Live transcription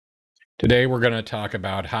Today we're going to talk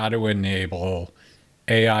about how to enable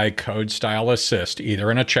AI code style assist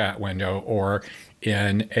either in a chat window or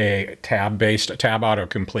in a tab-based tab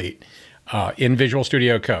autocomplete in Visual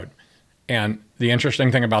Studio Code. And the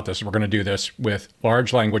interesting thing about this is we're going to do this with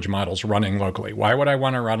large language models running locally. Why would I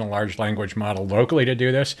want to run a large language model locally to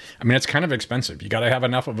do this? I mean, it's kind of expensive. You got to have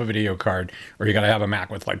enough of a video card, or you got to have a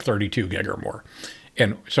Mac with like 32 gig or more.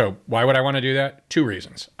 And so why would I want to do that? Two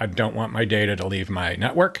reasons. I don't want my data to leave my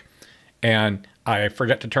network, and I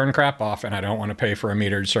forget to turn crap off, and I don't want to pay for a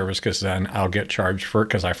metered service because then I'll get charged for it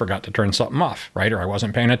because I forgot to turn something off, right? Or I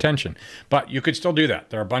wasn't paying attention. But you could still do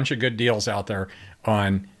that. There are a bunch of good deals out there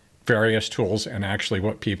on various tools, and actually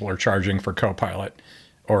what people are charging for Copilot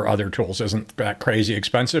or other tools isn't that crazy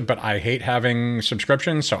expensive, but I hate having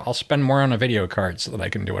subscriptions, so I'll spend more on a video card so that I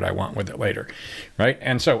can do what I want with it later, right?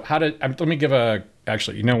 And so let me give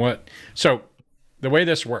actually, you know what? So the way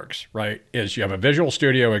this works, right, is you have a Visual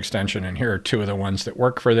Studio extension, and here are two of the ones that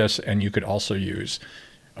work for this, and you could also use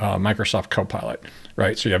Microsoft Copilot,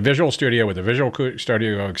 right? So you have Visual Studio with a Visual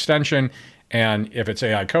Studio extension, and if it's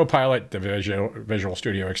AI Copilot, the Visual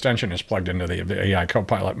Studio extension is plugged into the AI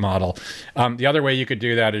Copilot model. The other way you could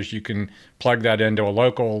do that is you can plug that into a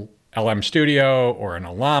local LM Studio or an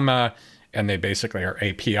Ollama, and they basically are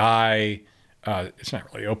API. It's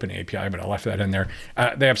not really open API, but I left that in there.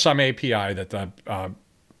 They have some API that the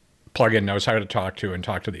plugin knows how to talk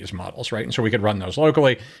to these models, right? And so we could run those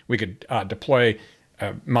locally. We could deploy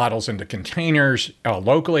models into containers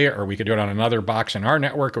locally, or we could do it on another box in our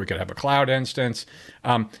network, or we could have a cloud instance.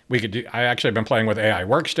 I actually have been playing with AI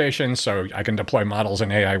Workstation, so I can deploy models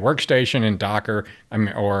in AI Workstation in Docker,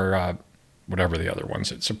 or whatever the other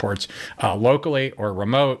ones it supports, locally or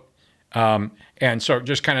remote. And so it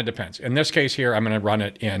just kind of depends. In this case here, I'm going to run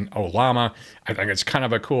it in Ollama. I think it's kind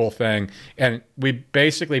of a cool thing. And we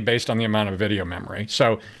basically, based on the amount of video memory.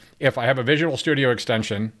 So if I have a Visual Studio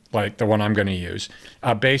extension, like the one I'm going to use,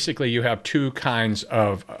 basically you have two kinds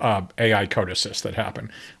of AI code assist that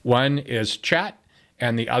happen. One is chat,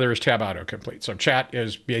 and the other is tab autocomplete. So chat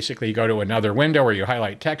is basically you go to another window where you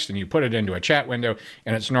highlight text and you put it into a chat window,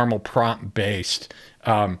 and it's normal prompt-based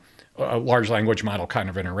a large language model kind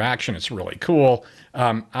of interaction. It's really cool.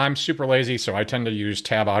 I'm super lazy, so I tend to use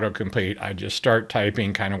tab autocomplete. I just start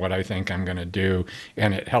typing kind of what I think I'm going to do,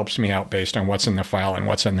 and it helps me out based on what's in the file and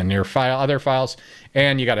what's in the near file, other files.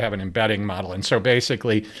 And you got to have an embedding model. And so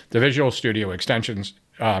basically, the Visual Studio extensions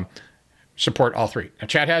support all three. Now,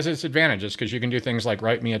 chat has its advantages because you can do things like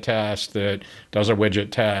write me a test that does a widget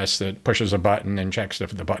test that pushes a button and checks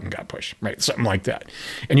if the button got pushed, right? Something like that.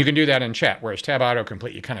 And you can do that in chat, whereas tab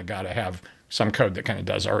autocomplete, you kind of got to have some code that kind of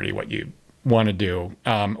does already what you want to do,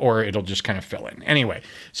 or it'll just kind of fill in. Anyway,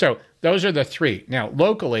 so those are the three. Now,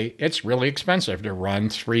 locally, it's really expensive to run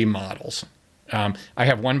three models. I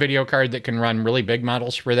have one video card that can run really big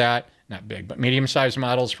models for that. Not big, but medium-sized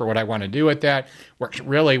models for what I want to do with that. Works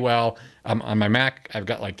really well. On my Mac, I've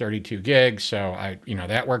got like 32 gigs, so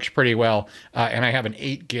that works pretty well. And I have an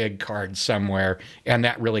 8 gig card somewhere, and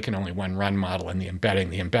that really can only run model in the embedding.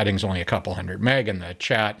 The embedding's only a couple hundred meg, and the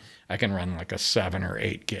chat, I can run like a 7 or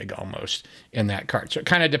 8 gig almost in that card. So it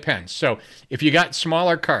kind of depends. So if you got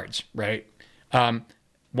smaller cards, right,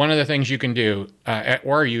 one of the things you can do,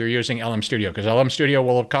 or you're using LM Studio, because LM Studio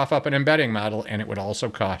will cough up an embedding model, and it would also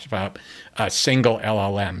cough up a single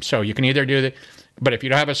LLM. So you can either do that, but if you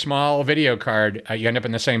don't have a small video card, you end up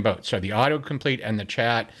in the same boat. So the autocomplete and the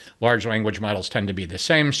chat large language models tend to be the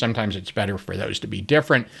same. Sometimes it's better for those to be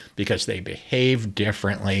different because they behave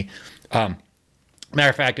differently. Matter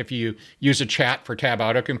of fact, if you use a chat for tab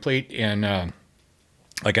autocomplete in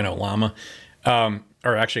like an Ollama,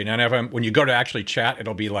 or actually none of them, when you go to actually chat,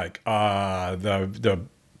 it'll be like the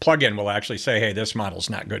plugin will actually say, hey, this model's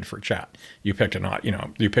not good for chat. You picked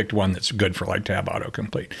you picked one that's good for like tab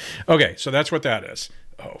autocomplete. Okay, so that's what that is.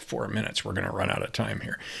 Oh, 4 minutes. We're going to run out of time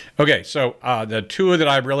here. Okay, so the two that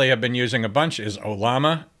I really have been using a bunch is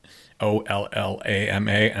Ollama, Ollama, and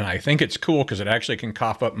I think it's cool because it actually can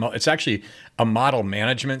cough up. It's actually a model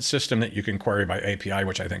management system that you can query by API,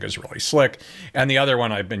 which I think is really slick. And the other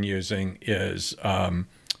one I've been using is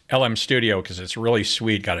LM Studio because it's really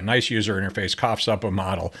sweet, got a nice user interface, coughs up a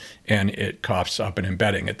model, and it coughs up an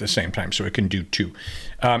embedding at the same time, so it can do two.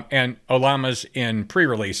 And Ollama's in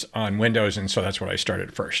pre-release on Windows, and so that's what I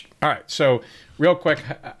started first. All right, so real quick,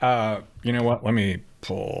 you know what? Let me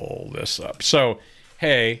pull this up. So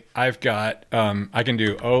hey, I've got, I can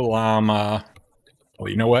do Ollama. Well,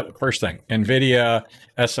 you know what? First thing, NVIDIA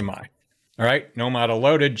SMI. All right, no model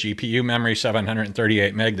loaded, GPU memory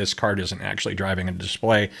 738 meg. This card isn't actually driving a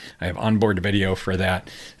display. I have onboard video for that.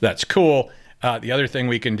 That's cool. The other thing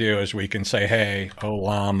we can do is we can say, hey,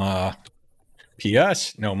 Ollama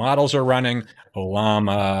PS, no models are running.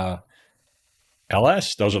 Ollama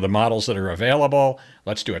LS, those are the models that are available.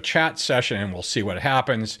 Let's do a chat session and we'll see what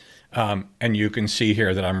happens. And you can see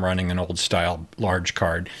here that I'm running an old style large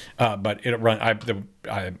card, but the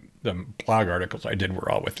blog articles I did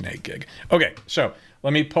were all with an 8 gig. Okay, so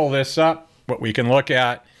let me pull this up, what we can look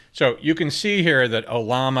at. So you can see here that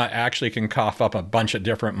Ollama actually can cough up a bunch of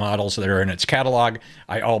different models that are in its catalog.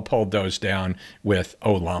 I all pulled those down with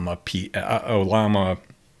Ollama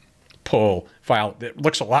pull file that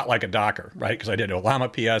looks a lot like a Docker, right? Because I did Ollama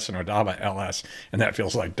PS and Ollama LS, and that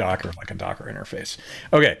feels like Docker, like a Docker interface.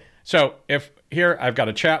 Okay, so if here I've got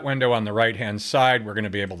a chat window on the right-hand side, we're going to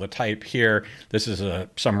be able to type here. This is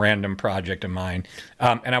some random project of mine.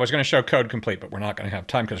 And I was going to show code complete, but we're not going to have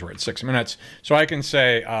time because we're at 6 minutes. So I can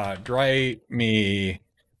say, write me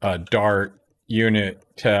a Dart unit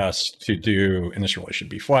test to do, and this really should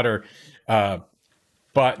be Flutter,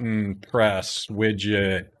 button press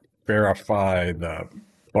widget, verify the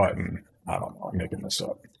button. I don't know, I'm making this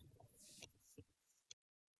up.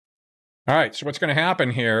 All right, so what's going to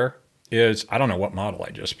happen here is, I don't know what model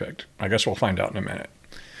I just picked. I guess we'll find out in a minute.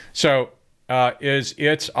 So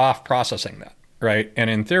it's off processing that, right? And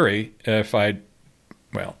in theory, if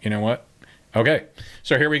well, you know what? Okay,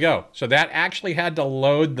 so here we go. So that actually had to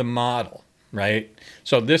load the model, right?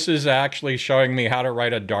 So this is actually showing me how to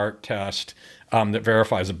write a Dart test that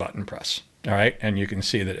verifies a button press, all right? And you can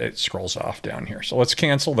see that it scrolls off down here. So let's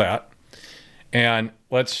cancel that. And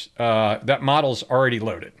let's, that model's already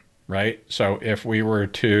loaded, right? So if we were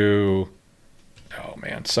to, oh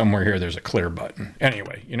man, somewhere here there's a clear button.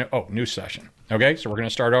 Anyway, new session. Okay, so we're going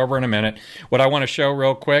to start over in a minute. What I want to show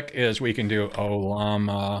real quick is we can do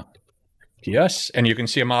Ollama PS, and you can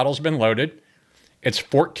see a model's been loaded. It's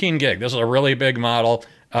 14 gig. This is a really big model,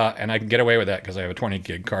 and I can get away with that because I have a 20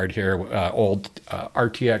 gig card here, old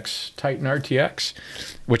RTX, Titan RTX,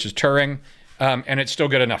 which is Turing. And it's still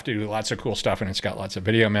good enough to do lots of cool stuff, and it's got lots of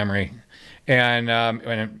video memory, and I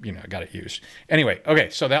got it used. Anyway, okay,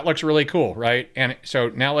 so that looks really cool, right? And so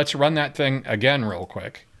now let's run that thing again real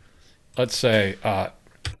quick. Let's say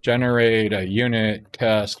generate a unit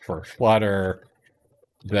test for Flutter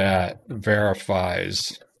that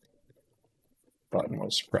verifies button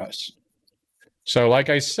was pressed. So like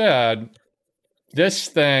I said, this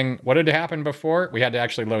thing, what had happened before? We had to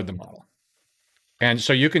actually load the model. And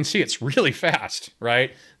so you can see it's really fast,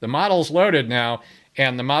 right? The model's loaded now,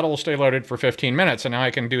 and the model will stay loaded for 15 minutes, and now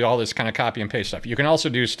I can do all this kind of copy and paste stuff. You can also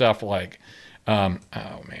do stuff like, oh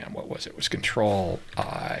man, what was it? It was Control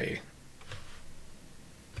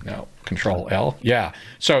L. Yeah.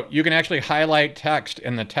 So you can actually highlight text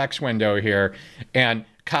in the text window here and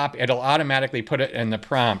copy. It'll automatically put it in the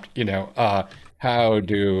prompt, how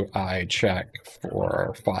do I check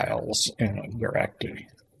for files in a directory?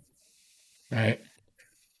 Right?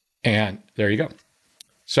 And there you go.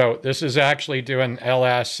 So this is actually doing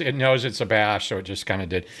LS. It knows it's a bash, so it just kind of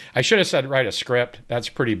did. I should have said write a script. That's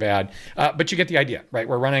pretty bad. But you get the idea, right?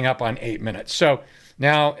 We're running up on 8 minutes. So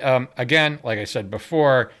now, again, like I said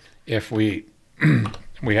before, if we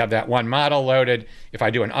we have that one model loaded, if I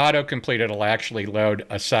do an autocomplete, it'll actually load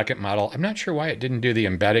a second model. I'm not sure why it didn't do the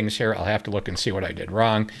embeddings here. I'll have to look and see what I did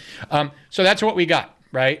wrong. So that's what we got,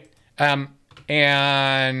 right?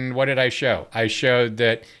 And what did I show? I showed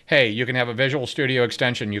that, hey, you can have a Visual Studio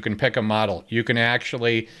extension. You can pick a model. You can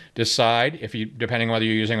actually decide, depending on whether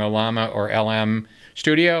you're using Ollama or LM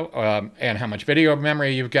Studio and how much video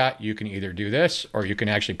memory you've got, you can either do this or you can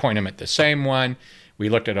actually point them at the same one. We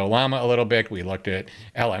looked at Ollama a little bit. We looked at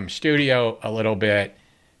LM Studio a little bit.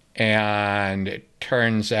 And it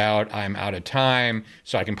turns out I'm out of time,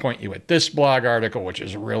 so I can point you at this blog article, which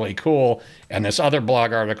is really cool, and this other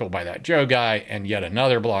blog article by that Joe guy, and yet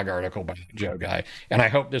another blog article by that Joe guy. And I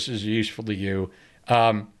hope this is useful to you.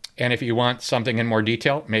 And if you want something in more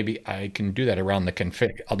detail, maybe I can do that around the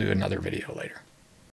config. I'll do another video later.